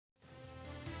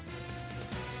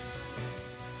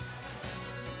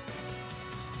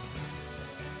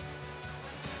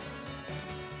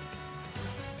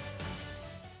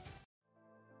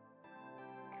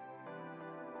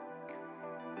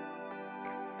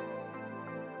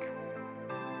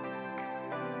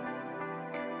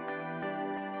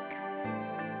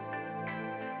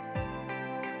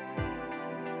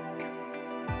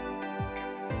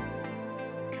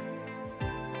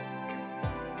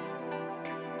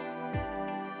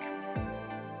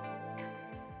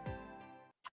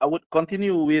I would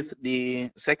continue with the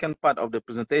second part of the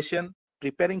presentation,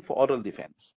 preparing for oral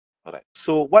defense. All right.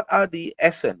 So what are the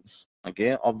essence,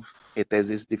 okay, of a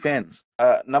thesis defense?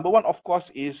 Number one, of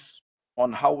course, is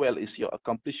on how well is your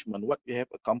accomplishment, what you have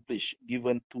accomplished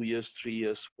given 2 years, 3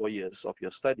 years, 4 years of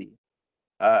your study.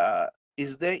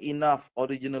 Is there enough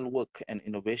original work and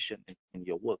innovation in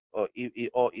your work, or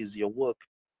is your work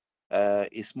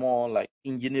is more like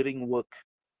engineering work,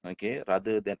 okay,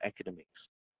 rather than academics?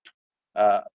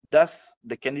 Does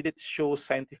the candidate show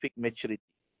scientific maturity?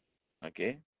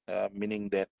 Okay, meaning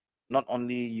that not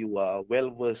only you are well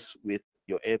versed with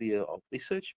your area of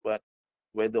research, but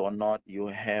whether or not you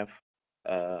have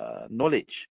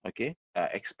knowledge, okay,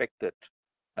 expected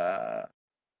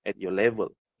at your level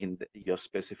in your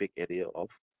specific area of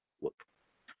work.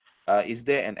 Is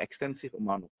there an extensive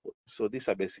amount of work? So these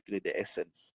are basically the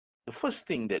essence. The first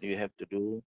thing that you have to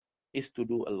do is to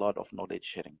do a lot of knowledge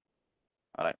sharing.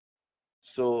 All right.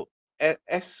 So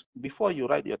as before you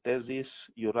write your thesis,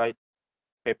 you write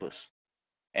papers,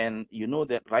 and you know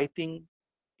that writing,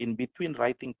 in between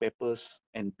writing papers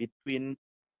and between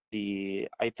the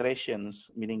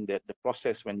iterations, meaning that the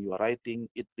process when you are writing,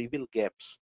 it reveals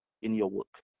gaps in your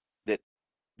work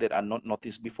that are not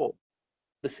noticed before.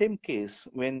 The same case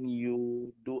when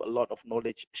you do a lot of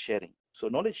knowledge sharing. So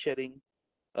knowledge sharing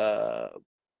uh,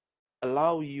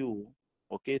 allow you,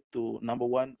 okay, to number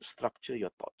one, structure your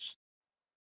thoughts.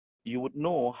 You would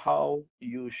know how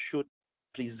you should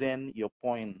present your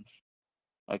points,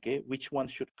 okay, which one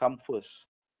should come first,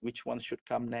 which one should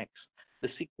come next, the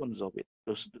sequence of it,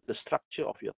 the structure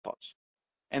of your thoughts.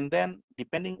 And then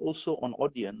depending also on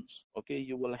audience, okay,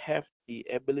 you will have the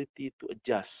ability to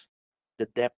adjust the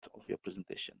depth of your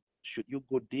presentation. Should you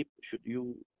go deep? Should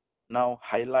you now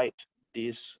highlight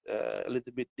this a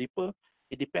little bit deeper?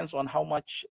 It depends on how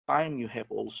much time you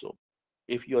have also.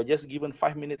 If you are just given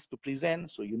 5 minutes to present,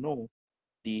 so you know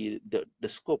the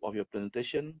scope of your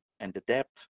presentation and the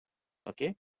depth,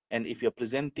 okay? And if you're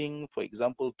presenting, for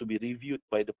example, to be reviewed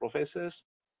by the professors,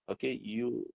 okay,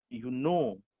 you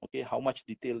know, okay, how much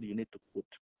detail you need to put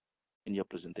in your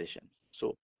presentation.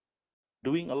 So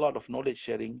doing a lot of knowledge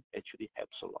sharing actually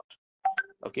helps a lot,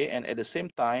 okay? And at the same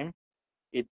time,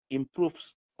 it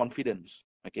improves confidence,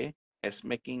 okay, as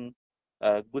making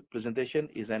a good presentation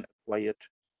is an acquired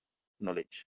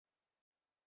knowledge,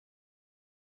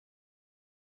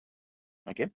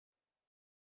 okay?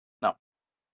 Now,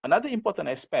 another important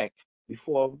aspect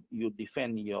before you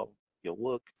defend your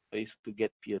work is to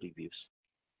get peer reviews,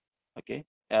 okay?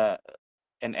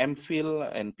 An MPhil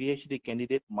and PhD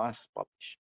candidate must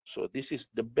publish. So this is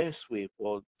the best way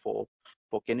for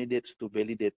candidates to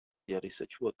validate their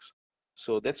research works.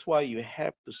 So that's why you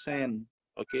have to send,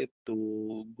 okay,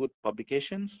 to good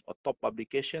publications or top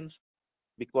publications,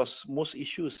 because most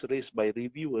issues raised by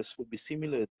reviewers would be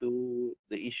similar to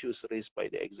the issues raised by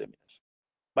the examiners.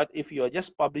 But if you are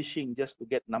just publishing just to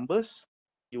get numbers,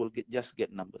 you will just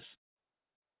get numbers.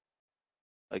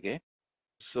 Okay.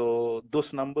 So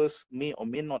those numbers may or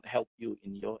may not help you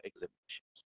in your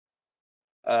examinations.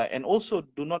 And also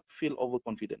do not feel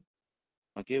overconfident,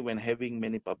 okay, when having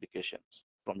many publications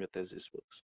from your thesis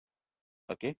works,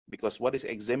 okay? Because what is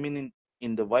examining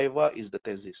in the VIVA is the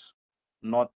thesis,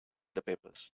 not the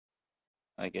papers,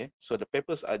 okay? So the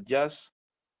papers are just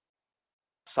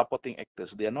supporting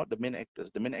actors. They are not the main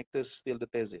actors. The main actors is still the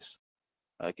thesis,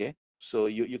 okay? So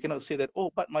you cannot say that,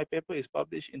 oh, but my paper is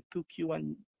published in 2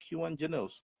 Q1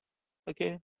 journals.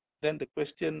 Okay, then the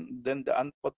question, then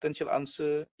the potential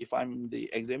answer, if I'm the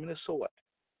examiner, so what?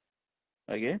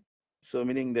 Okay, so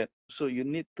meaning that, so you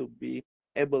need to be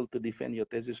able to defend your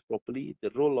thesis properly.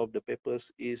 The role of the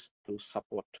papers is to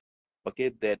support, okay,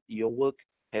 that your work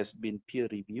has been peer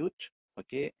reviewed,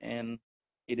 okay, and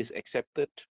it is accepted,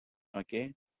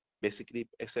 okay, basically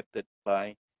accepted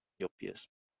by your peers.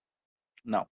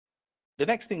 Now, the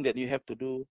next thing that you have to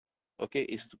do, okay,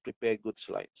 is to prepare good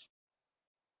slides.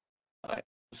 All right.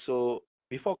 So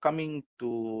before coming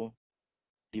to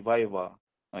the VIVA,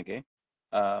 okay,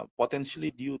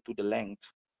 potentially due to the length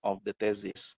of the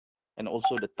thesis and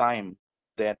also the time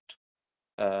that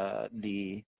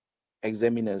the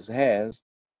examiners has,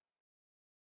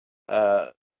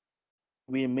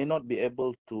 we may not be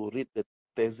able to read the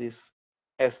thesis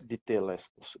as detailed as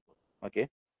possible, okay?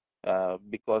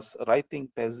 Because reading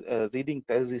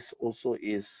thesis also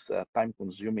is time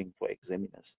consuming for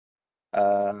examiners.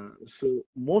 So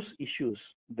most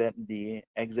issues that the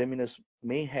examiners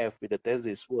may have with the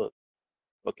thesis work,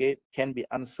 okay, can be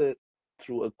answered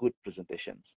through a good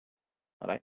presentations. All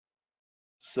right.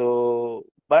 So,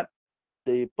 but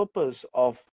the purpose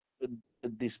of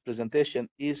this presentation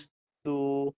is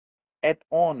to add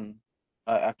on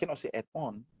I cannot say add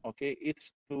on, okay,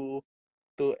 it's to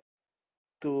to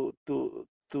to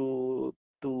to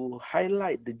to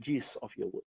highlight the gist of your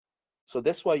work. So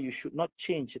that's why you should not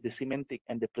change the semantic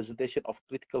and the presentation of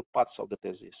critical parts of the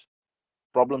thesis.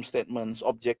 Problem statements,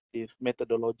 objective,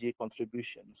 methodology,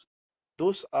 contributions.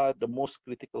 Those are the most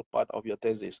critical part of your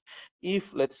thesis.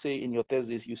 If, let's say, in your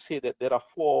thesis, you say that there are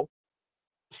 4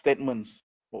 statements,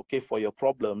 okay, for your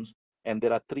problems, and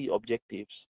there are 3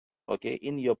 objectives, okay,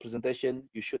 in your presentation,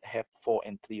 you should have 4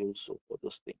 and 3 also for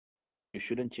those things. You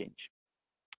shouldn't change,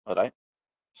 all right?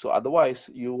 So otherwise,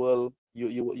 you will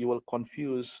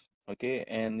confuse, okay,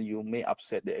 and you may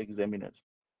upset the examiners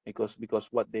because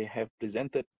what they have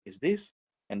presented is this,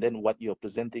 and then what you're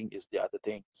presenting is the other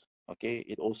things. Okay,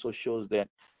 it also shows that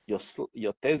your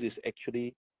thesis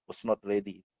actually was not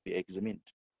ready to be examined,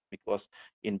 because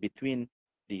in between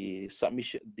the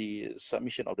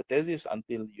submission of the thesis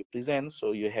until you present,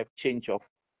 so you have change of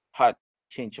heart,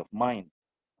 change of mind.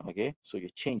 Okay, so you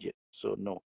change it. So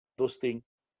no, those things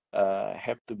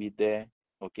have to be there,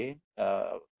 okay,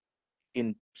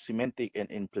 in semantic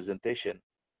and in presentation,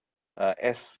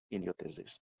 as in your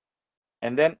thesis.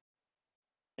 And then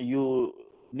you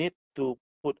need to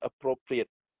put appropriate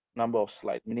number of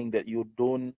slides, meaning that you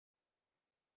don't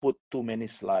put too many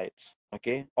slides.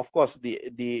 Okay, of course,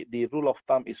 the rule of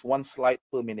thumb is 1 slide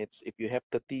per minute. If you have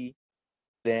 30,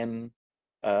 then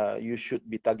you should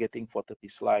be targeting for 30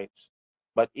 slides.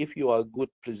 But if you are a good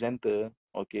presenter,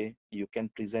 okay, you can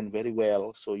present very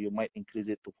well, so you might increase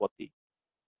it to 40.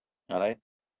 All right.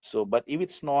 So, but if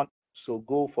it's not, so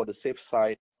go for the safe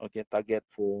side. Okay, target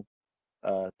for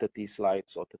 30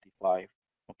 slides or 35.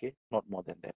 Okay, not more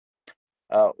than that.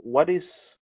 What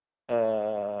is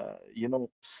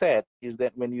sad is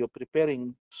that when you're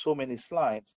preparing so many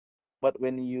slides, but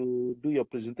when you do your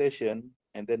presentation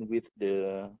and then with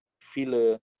the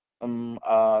filler,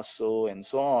 so and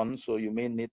so on, so you may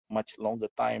need much longer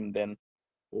time than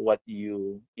what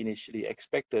you initially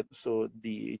expected. So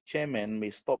the chairman may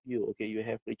stop you. Okay, you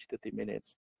have reached 30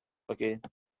 minutes. Okay,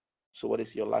 so what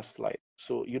is your last slide?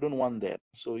 So you don't want that.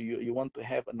 So you want to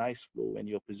have a nice flow when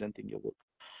you're presenting your work.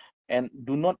 And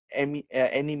do not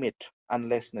animate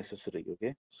unless necessary.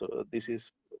 Okay, so this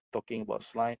is talking about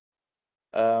slide.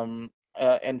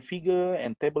 And figure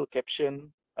and table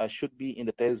caption should be in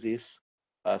the thesis,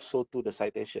 so to the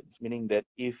citations, meaning that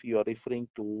if you are referring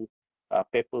to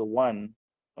paper 1,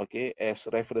 okay, as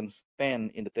reference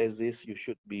 10 in the thesis, you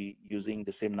should be using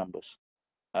the same numbers.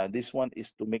 This one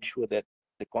is to make sure that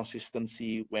the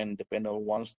consistency when the panel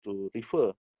wants to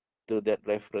refer to that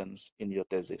reference in your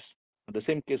thesis. The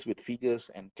same case with figures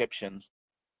and captions.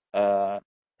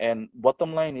 And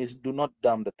bottom line is, do not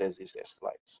dump the thesis as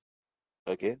slides.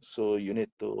 Okay, so you need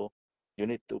to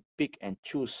pick and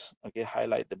choose, okay,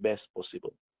 highlight the best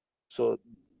possible. So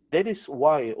that is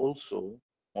why also,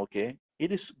 okay,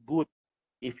 it is good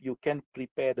if you can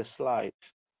prepare the slide,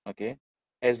 okay,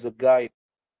 as a guide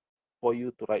for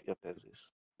you to write your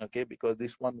thesis. Okay, because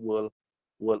this one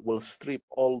will strip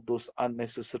all those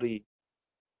unnecessary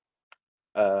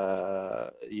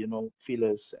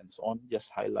fillers and so on, just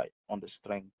highlight on the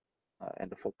strength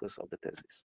and the focus of the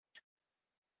thesis.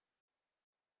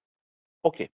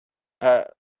 Okay,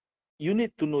 you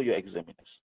need to know your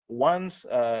examiners. Once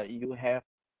you have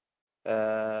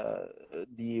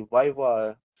the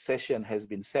VIVA session has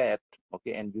been set,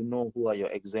 okay, and you know who are your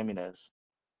examiners,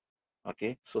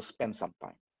 okay, so spend some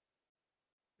time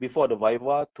before the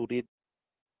VIVA to read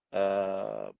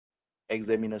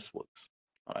examiners' works.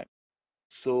 All right,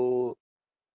 so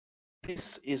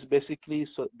this is basically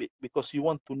because you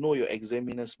want to know your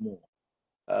examiners more,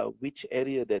 which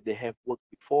area that they have worked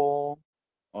before,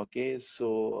 okay,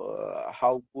 so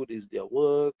how good is their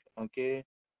work, okay,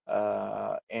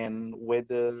 and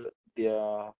whether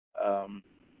their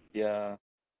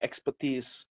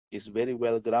expertise is very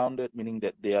well grounded, meaning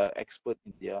that they are expert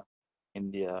in their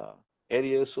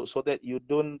area, so that you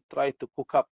don't try to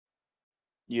cook up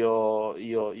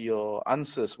your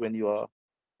answers when you are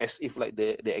as if like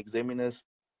the examiners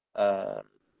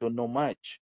don't know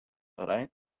much. All right,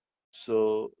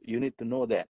 so you need to know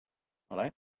that. All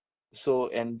right, so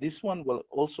and this one will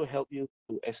also help you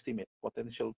to estimate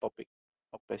potential topic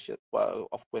of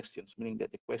questions, meaning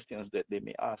that the questions that they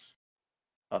may ask.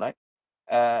 All right,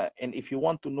 and if you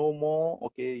want to know more,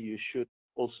 okay, you should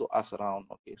also ask around.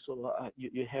 Okay, so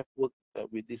you have worked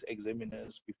with these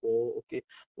examiners before. Okay,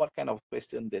 what kind of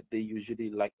question that they usually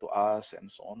like to ask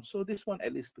and so on. So this one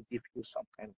at least to give you some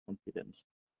kind of confidence,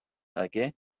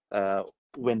 okay,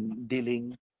 when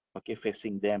dealing, okay,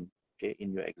 facing them, okay,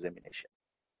 in your examination.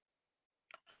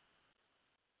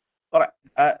 All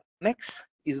right, next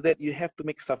is that you have to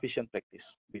make sufficient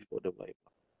practice before the VIVA.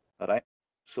 All right.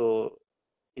 So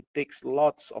it takes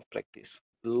lots of practice,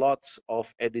 lots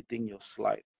of editing your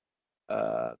slide,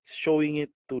 showing it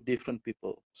to different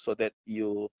people so that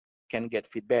you can get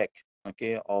feedback,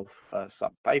 okay, of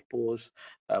some typos,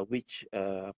 which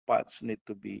parts need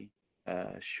to be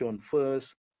shown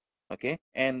first, okay,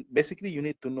 and basically you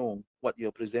need to know what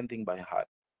you're presenting by heart,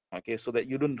 okay, so that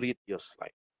you don't read your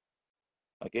slide.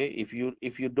 Okay, if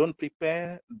you don't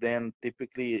prepare, then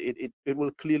typically it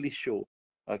will clearly show,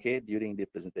 okay, during the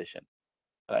presentation,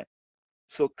 right?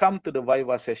 So come to the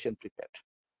VIVA session prepared.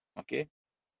 Okay,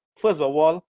 first of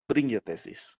all, bring your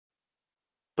thesis,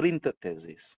 printed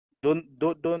thesis. Don't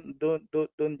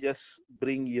just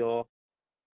bring your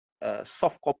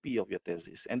soft copy of your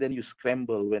thesis and then you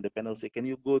scramble when the panel say, can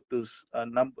you go to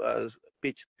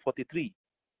page 43,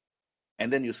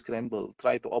 and then you scramble,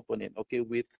 try to open it, okay,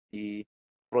 with the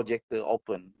projector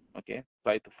open, okay,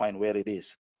 try to find where it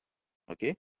is,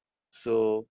 okay.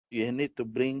 So you need to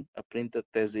bring a printed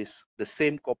thesis, the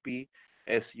same copy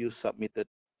as you submitted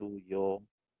to your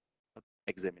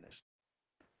examiners.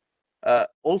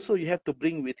 Also, you have to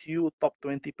bring with you top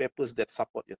 20 papers that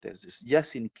support your thesis,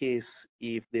 just in case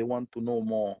if they want to know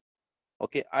more.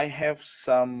 Okay, I have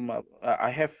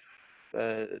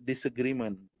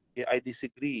disagreement. Yeah, I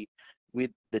disagree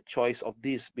with the choice of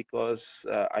this because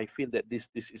I feel that this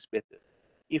is better.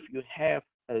 If you have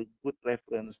a good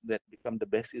reference that become the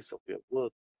basis of your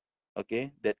work,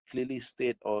 okay, that clearly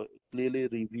state or clearly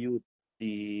reviewed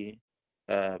the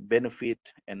benefit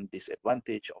and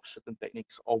disadvantage of certain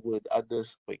techniques over the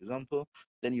others, for example,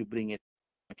 then you bring it,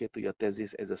 okay, to your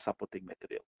thesis as a supporting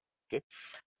material. Okay,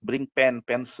 bring pen,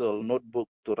 pencil, notebook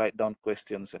to write down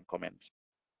questions and comments.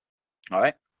 All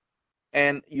right,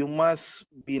 and you must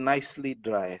be nicely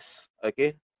dressed,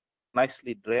 okay,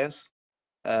 nicely dressed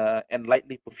and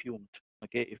lightly perfumed,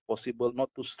 okay, if possible, not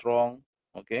too strong,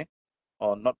 okay,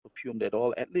 or not perfumed at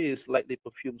all, at least lightly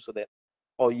perfumed so that,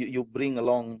 or you bring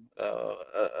along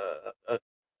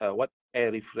what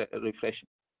air refresh,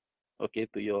 okay,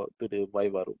 to the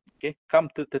VIVA room, okay, come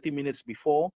to 30 minutes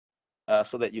before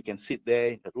so that you can sit there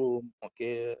in the room,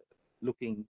 okay,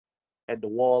 looking at the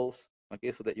walls,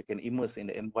 okay, so that you can immerse in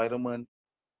the environment,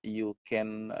 you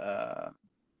can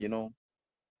you know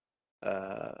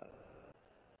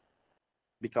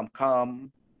become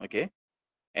calm, okay,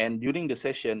 and during the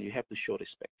session you have to show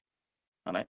respect.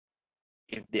 All right,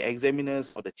 if the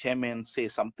examiners or the chairman say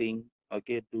something,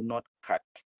 okay, do not cut.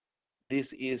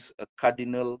 This is a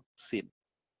cardinal sin.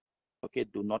 Okay,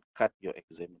 do not cut your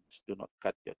examiners, do not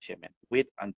cut your chairman. Wait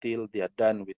until they are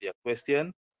done with their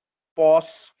question,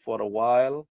 pause for a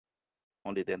while,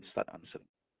 only then start answering.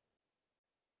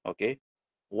 Okay,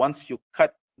 once you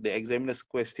cut the examiner's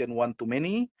question one too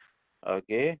many,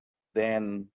 okay,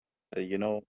 then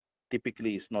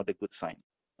typically it's not a good sign.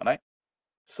 All right,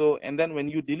 so and then when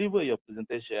you deliver your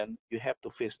presentation, you have to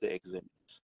face the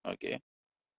examiners. Okay,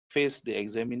 face the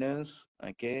examiners,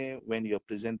 okay, when you're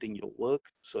presenting your work.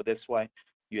 So that's why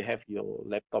you have your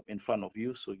laptop in front of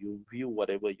you, so you view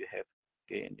whatever you have,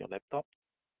 okay, in your laptop.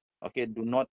 Okay, do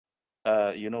not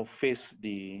face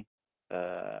the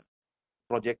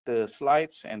projector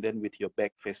slides and then with your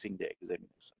back facing the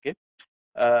examiners. Okay,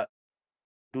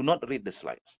 do not read the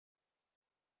slides.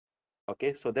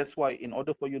 Okay, so that's why in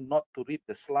order for you not to read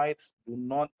the slides, do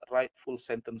not write full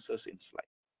sentences in slide.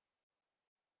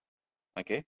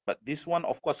 Okay, but this one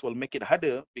of course will make it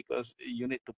harder because you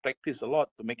need to practice a lot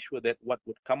to make sure that what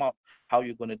would come out, how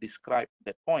you're going to describe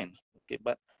that points. Okay,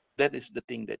 but that is the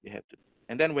thing that you have to do.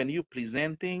 And then when you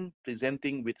presenting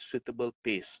with suitable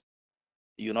pace,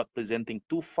 you're not presenting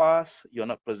too fast, you're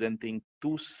not presenting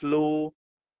too slow,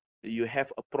 you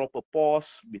have a proper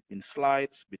pause between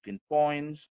slides, between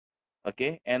points.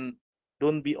 Okay, and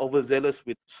don't be overzealous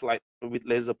with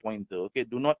laser pointer. Okay,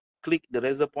 do not click the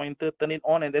laser pointer, turn it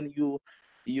on, and then you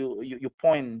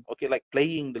point, okay, like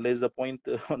playing the laser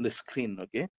pointer on the screen.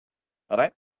 Okay, all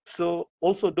right. So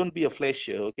also don't be a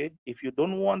flasher. Okay, if you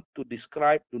don't want to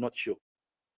describe, do not show.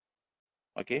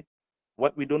 Okay,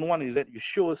 what we don't want is that you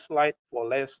show a slide for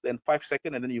less than 5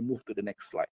 seconds and then you move to the next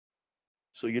slide.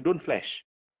 So you don't flash.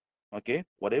 Okay,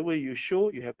 whatever you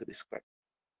show, you have to describe.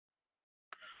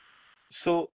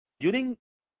 So during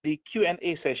the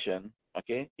Q&A session,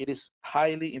 okay, it is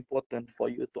highly important for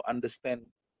you to understand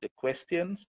the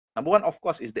questions. Number one, of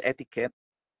course, is the etiquette.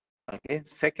 Okay.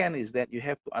 Second is that you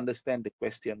have to understand the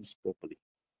questions properly.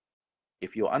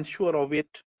 If you're unsure of it,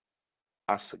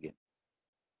 ask again.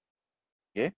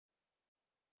 Okay.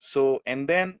 So, and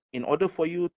then in order for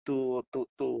you to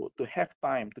have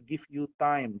time, to give you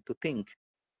time to think,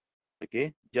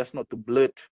 okay, just not to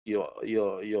blurt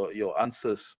your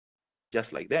answers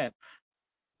just like that.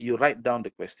 You write down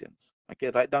the questions. Okay,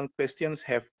 write down questions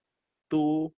have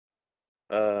two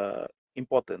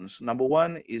importance. Number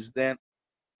one is that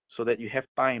so that you have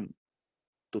time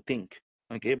to think,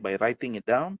 okay, by writing it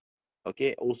down,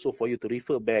 okay, also for you to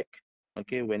refer back,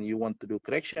 okay, when you want to do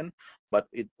correction, but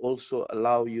it also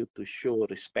allow you to show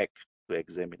respect to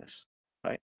examiners,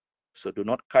 right? So do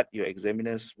not cut your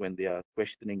examiners when they are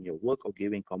questioning your work or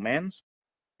giving comments.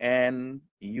 And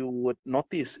you would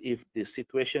notice if the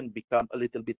situation become a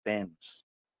little bit tense.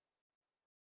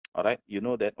 All right, you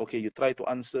know that, okay, you try to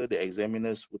answer, the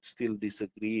examiners would still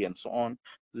disagree and so on.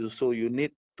 So you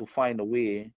need to find a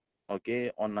way,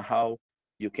 okay, on how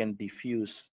you can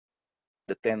diffuse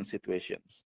the tense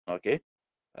situations, okay?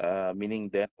 Meaning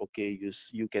that, okay,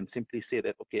 you can simply say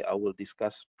that, okay, I will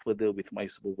discuss further with my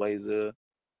supervisor,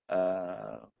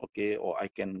 okay, or I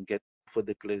can get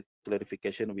further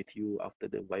clarification with you after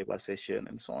the VIVA session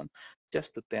and so on,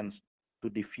 just to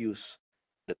diffuse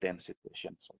the tense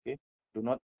situations, okay? Do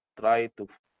not try to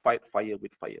fight fire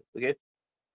with fire, okay?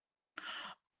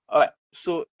 All right,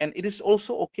 so, and it is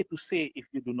also okay to say if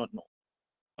you do not know,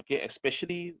 okay,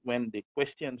 especially when the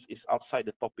questions is outside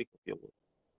the topic of your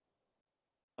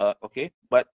work, okay,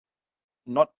 but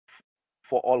not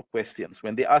for all questions.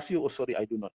 When they ask you, oh, sorry, I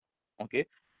do not know. Okay,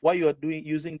 why you are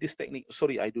using this technique?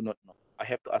 Sorry, I do not know. I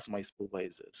have to ask my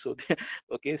supervisor. So,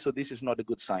 okay, so this is not a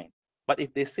good sign. But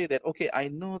if they say that, okay, I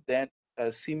know that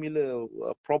a similar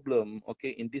problem, okay,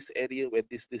 in this area where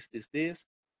this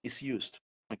is used.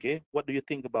 Okay, what do you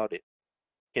think about it?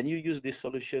 Can you use this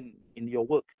solution in your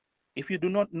work? If you do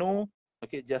not know,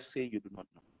 okay, just say you do not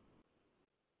know.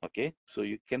 Okay, so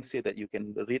you can say that you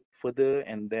can read further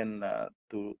and then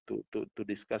to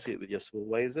discuss it with your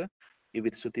supervisor. If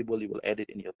it's suitable, you will add it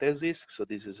in your thesis. So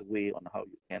this is a way on how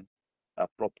you can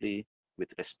properly,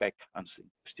 with respect, answer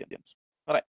questions.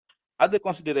 All right, other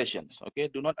considerations. Okay,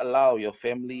 do not allow your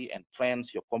family and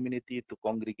friends, your community to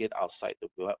congregate outside the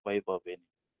VIVA venue.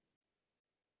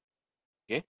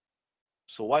 Okay,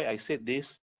 so why I said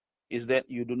this is that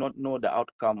you do not know the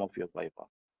outcome of your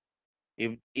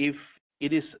VIVA. If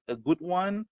it is a good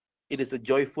one, it is a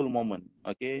joyful moment.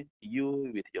 Okay,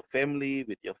 you with your family,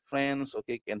 with your friends,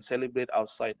 okay, can celebrate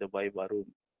outside the VIVA room.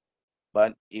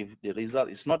 But if the result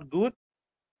is not good,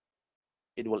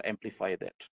 it will amplify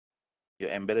that,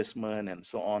 your embarrassment and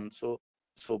so on. So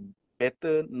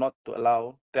better not to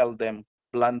allow. Tell them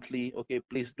bluntly, okay,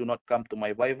 please do not come to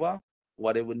my VIVA.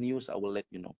 Whatever news, I will let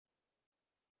you know.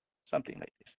 Something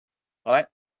like this. All right,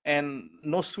 and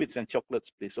no sweets and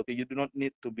chocolates, please. Okay, you do not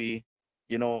need to be,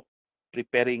 you know,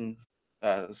 preparing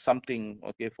something,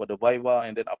 okay, for the VIVA,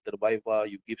 and then after the VIVA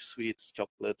you give sweets,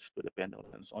 chocolates to the panel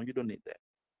and so on. You don't need that.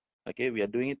 Okay, we are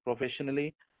doing it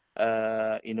professionally,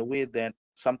 in a way that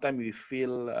sometimes we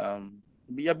feel,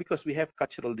 yeah, because we have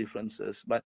cultural differences,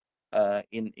 but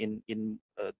in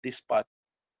this part,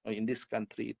 or in this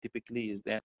country, typically is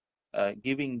that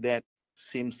giving that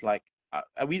seems like,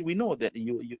 we know that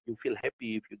you feel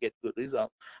happy if you get good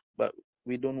result, but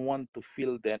we don't want to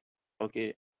feel that,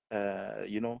 okay,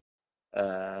 you know,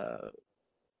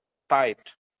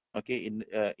 tight, okay,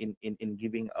 in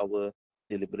giving our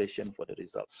deliberation for the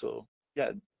results. So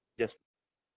yeah, just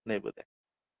never that.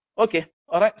 Okay,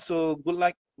 all right, so good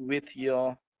luck with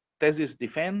your thesis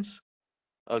defense.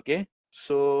 Okay,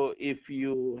 so if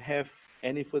you have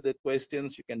any further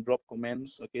questions, you can drop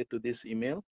comments, okay, to this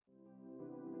email.